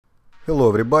Hello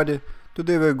everybody,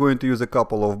 today we're going to use a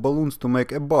couple of balloons to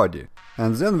make a body,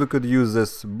 and then we could use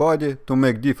this body to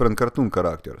make different cartoon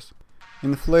characters.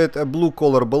 Inflate a blue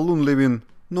color balloon leaving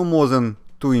no more than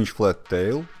 2-inch flat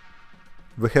tail.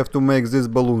 We have to make this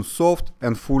balloon soft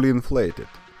and fully inflated.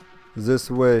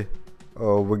 This way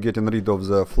we're getting rid of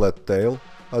the flat tail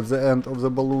at the end of the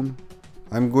balloon.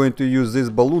 I'm going to use this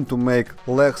balloon to make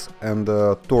legs and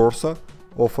torso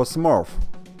of a Smurf.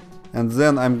 And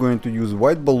then I'm going to use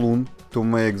white balloon to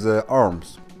make the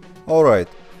arms. Alright,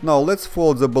 now let's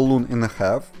fold the balloon in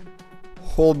half.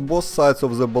 Hold both sides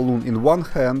of the balloon in one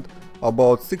hand,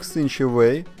 about 6 inches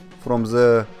away from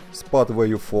the spot where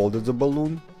you folded the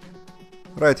balloon.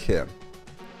 Right here.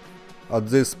 At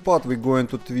this spot we're going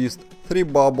to twist 3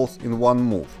 bubbles in one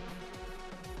move.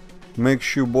 Make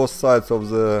sure both sides of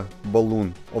the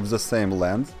balloon of the same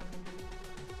length.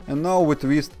 And now we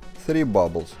twist 3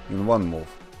 bubbles in one move.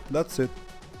 That's it.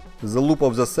 The loop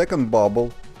of the second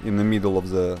bubble in the middle of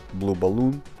the blue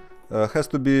balloon has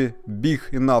to be big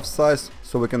enough size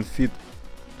so we can fit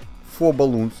 4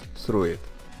 balloons through it.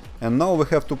 And now we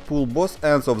have to pull both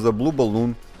ends of the blue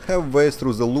balloon halfway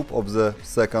through the loop of the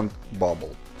second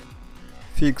bubble.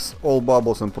 Fix all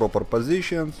bubbles in proper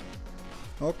positions.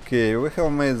 Okay, we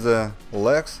have made the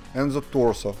legs and the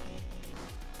torso.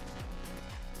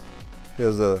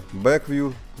 Here's the back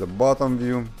view, the bottom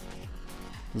view,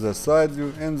 the side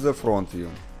view and the front view.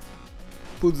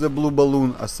 Put the blue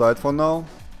balloon aside for now.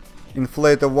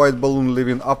 Inflate a white balloon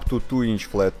leaving up to 2-inch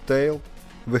flat tail.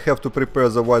 We have to prepare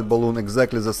the white balloon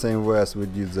exactly the same way as we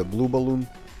did the blue balloon.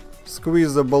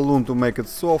 Squeeze the balloon to make it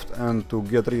soft and to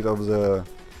get rid of the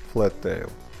flat tail.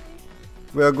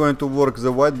 We are going to work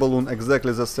the white balloon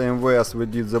exactly the same way as we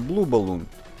did the blue balloon.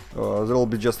 There will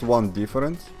be just one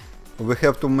difference. We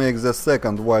have to make the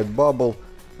second white bubble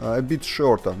a bit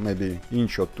shorter, maybe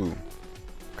inch or 2,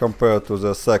 compared to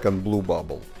the second blue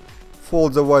bubble.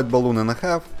 Fold the white balloon in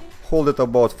half, hold it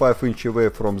about 5 inches away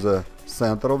from the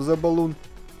center of the balloon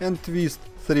and twist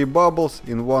 3 bubbles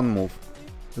in one move.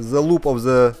 The loop of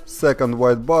the second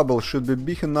white bubble should be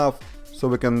big enough so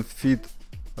we can fit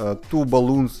 2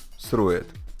 balloons through it.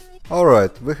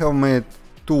 Alright, we have made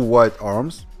 2 white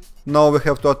arms. Now we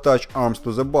have to attach arms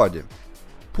to the body.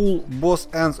 Pull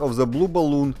both ends of the blue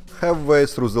balloon halfway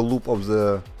through the loop of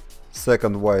the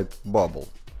second white bubble.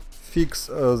 Fix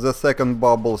the second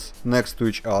bubbles next to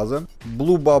each other.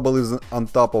 Blue bubble is on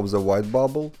top of the white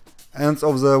bubble. Ends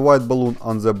of the white balloon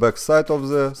on the back side of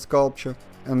the sculpture.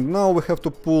 And now we have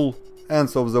to pull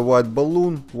ends of the white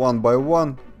balloon one by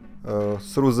one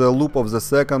through the loop of the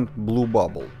second blue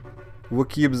bubble. We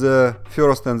keep the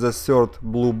first and the third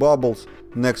blue bubbles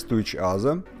next to each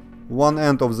other. One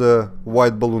end of the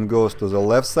white balloon goes to the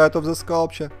left side of the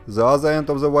sculpture, the other end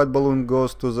of the white balloon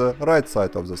goes to the right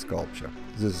side of the sculpture.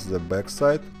 This is the back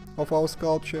side of our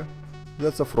sculpture,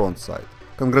 that's the front side.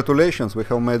 Congratulations, we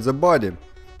have made the body.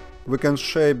 We can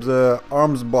shape the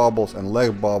arms bubbles and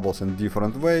leg bubbles in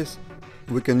different ways.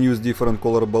 We can use different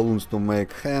color balloons to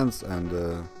make hands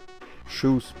and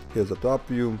shoes. Here's the top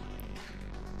view.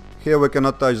 Here we can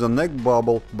attach the neck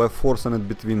bubble by forcing it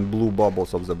between blue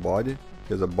bubbles of the body.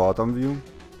 Here's the bottom view.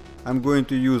 I'm going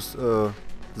to use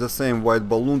the same white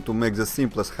balloon to make the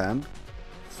simplest hand.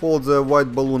 Fold the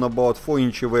white balloon about 4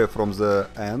 inches away from the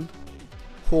end.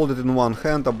 Hold it in one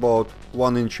hand about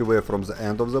 1 inch away from the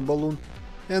end of the balloon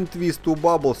and twist 2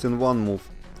 bubbles in one move.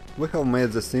 We have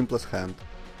made the simplest hand.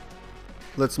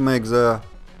 Let's make the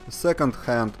second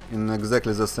hand in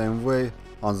exactly the same way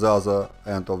on the other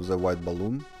end of the white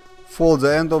balloon. Fold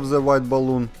the end of the white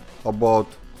balloon about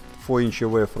 4 inches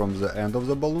away from the end of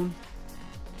the balloon.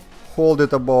 Hold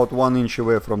it about 1 inch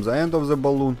away from the end of the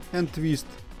balloon and twist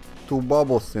 2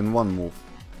 bubbles in one move.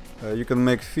 You can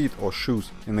make feet or shoes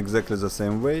in exactly the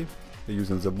same way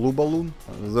using the blue balloon.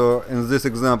 In this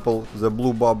example the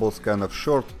blue bubble is kind of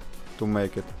short to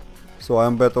make it, so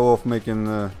I'm better off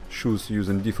making shoes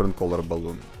using different color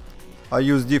balloon. I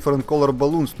use different color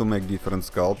balloons to make different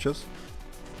sculptures.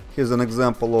 Here's an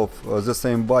example of the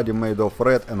same body made of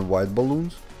red and white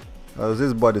balloons.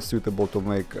 This body is suitable to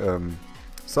make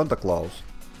Santa Claus.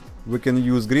 We can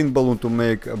use green balloon to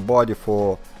make a body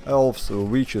for elves,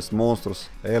 witches, monsters,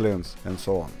 aliens and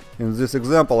so on. In this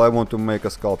example I want to make a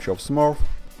sculpture of Smurf.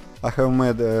 I have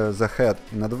made the head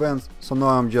in advance, so now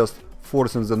I'm just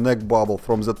forcing the neck bubble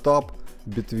from the top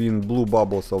between blue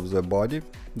bubbles of the body.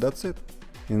 That's it.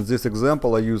 In this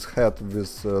example I use head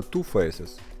with 2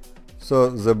 faces. So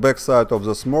the back side of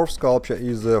the Smurf sculpture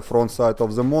is the front side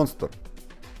of the monster.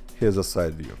 Here's a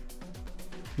side view.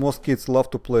 Most kids love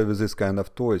to play with this kind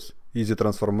of toys, easy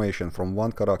transformation from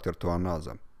one character to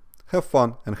another. Have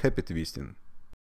fun and happy twisting!